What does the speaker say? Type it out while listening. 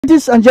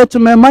Ladies and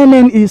gentlemen, my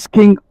name is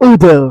King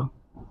Udel.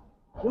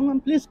 Young man,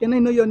 please, can I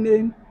know your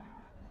name?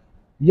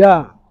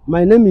 Yeah,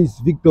 my name is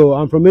Victor.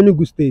 I'm from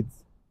Enugu State.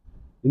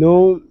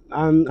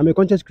 I'm a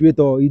content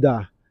creator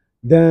either.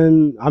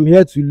 Then I'm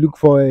here to look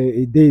for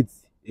a date.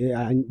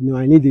 I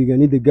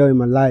need a girl in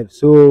my life.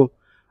 So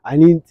I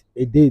need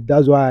a date.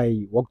 That's why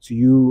I walk to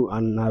you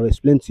and I'll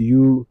explain to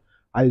you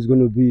how it's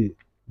gonna be.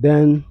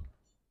 Then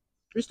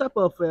Which type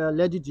of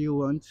lady do you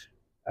want?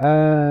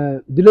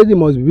 the lady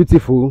must be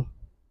beautiful,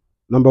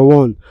 number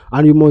one,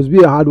 and you must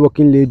be a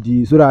hardworking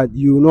lady so that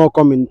you will not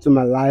come into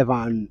my life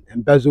and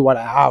embezzle what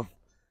I have.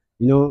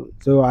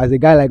 So as a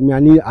guy like me,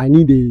 I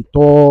need a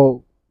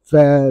tall,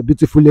 fair,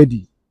 beautiful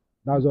lady.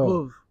 That's all.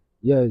 Oh,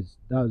 Yes,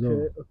 that's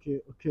all.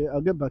 okay.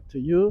 I'll get back to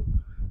you.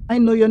 I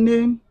know your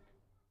name.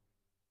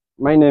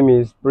 My name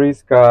is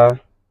Priska.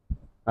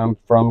 I'm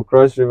from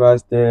Cross River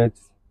State,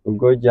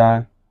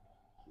 Ugoja,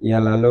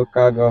 Yala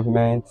local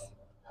government.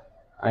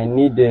 I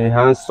need a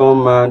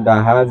handsome man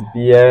that has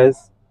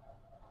BS,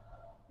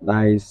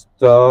 that is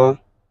tall,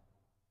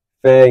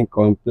 fair in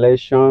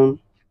complexion,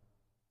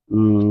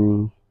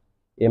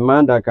 a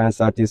man that can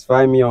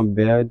satisfy me on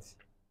bed.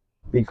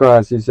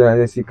 Because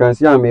as you can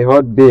see, I'm a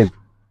hot babe.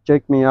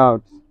 Check me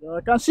out.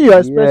 I can see your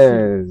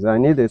expression. Yes, I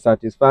need a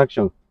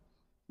satisfaction.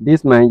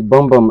 This my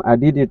bum, I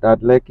did it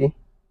at Lekki.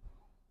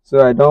 So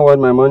I don't want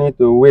my money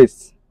to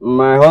waste.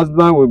 My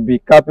husband will be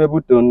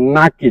capable to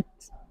knock it.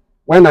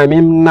 When I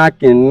mean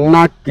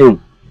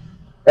knocking,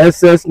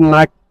 excess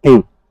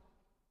knocking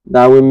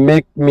that will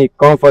make me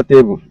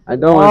comfortable. I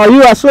don't want. Oh,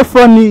 you are so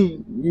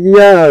funny.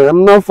 Yeah,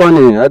 I'm not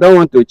funny. I don't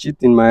want to cheat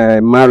in my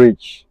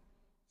marriage.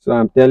 So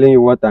I'm telling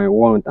you what I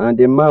want. And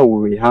the man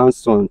will be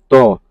handsome,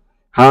 tall,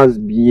 has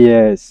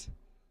BS,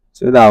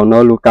 so that I will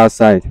not look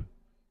outside.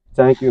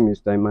 Thank you,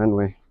 Mr.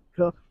 Emmanuel.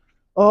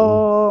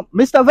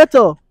 Mr.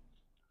 Veto,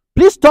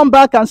 please turn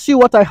back and see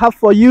what I have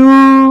for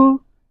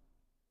you.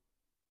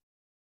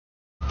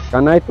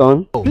 Can I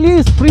turn?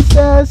 Please,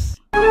 princess.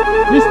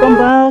 Please turn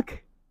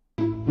back.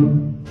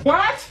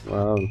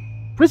 Wow.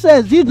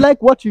 Princess, do you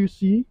like what you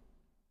see?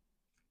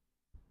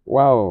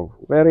 Wow,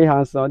 very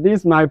handsome. This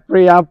is my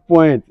prayer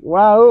point.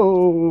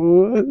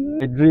 Wow.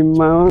 A dream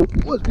man.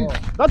 What's this?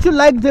 Don't you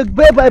like the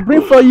babe I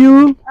bring for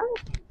you?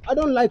 I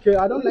don't like it.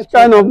 I don't like Which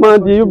kind of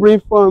man do you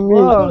bring for me?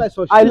 Oh, I don't like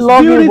such I things.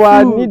 love you, but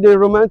I beautiful. need a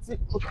romantic.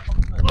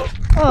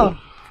 Oh,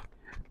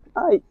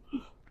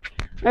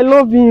 I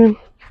love him.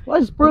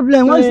 what's the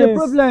problem? What is the Please.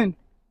 problem?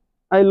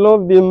 I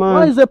love the man.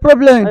 What is the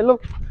problem? I love.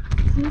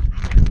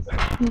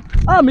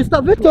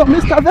 Mr. Victor,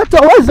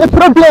 what is the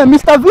problem?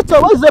 Mr.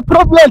 Victor, what is the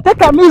problem?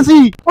 Take him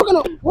easy.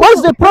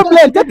 What's the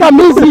problem? Take him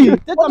easy.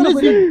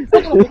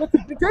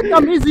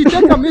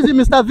 Take him easy,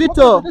 Mr.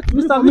 Victor.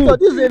 Mr. Victor,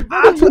 this is a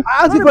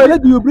I ask you for a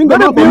lady, you bring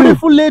very her for me.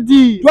 beautiful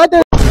lady. Do I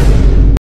tell